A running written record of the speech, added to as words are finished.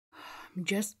I'm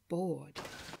just bored.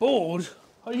 Bored?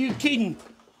 Are you kidding?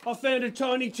 I found a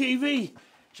tiny TV.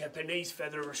 Japanese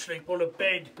feather asleep on a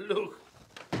bed. Look.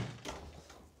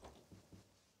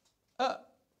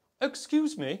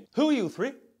 Excuse me. Who are you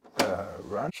three?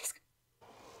 Run.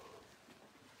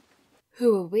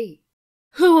 Who are we?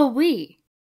 Who are we?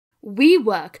 We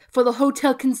work for the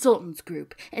Hotel Consultants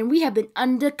Group, and we have been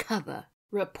undercover,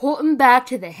 reporting back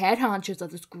to the head honchos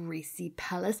of this greasy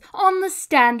palace on the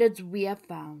standards we have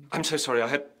found. I'm so sorry, I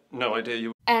had no idea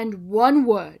you... And one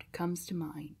word comes to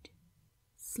mind.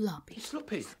 Sloppy.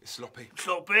 Sloppy. Sloppy.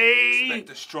 Sloppy!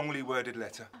 Expect a strongly worded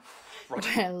letter.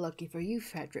 Well, lucky for you,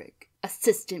 Frederick,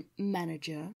 assistant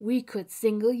manager, we could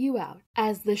single you out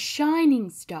as the shining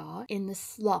star in the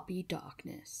sloppy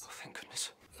darkness. Oh, thank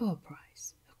goodness. For a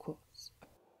price, of course.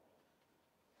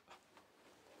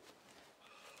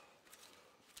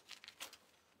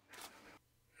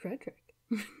 Frederick.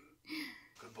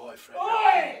 Goodbye, Frederick.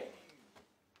 Oi!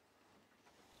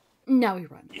 Now we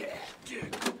run. Yeah,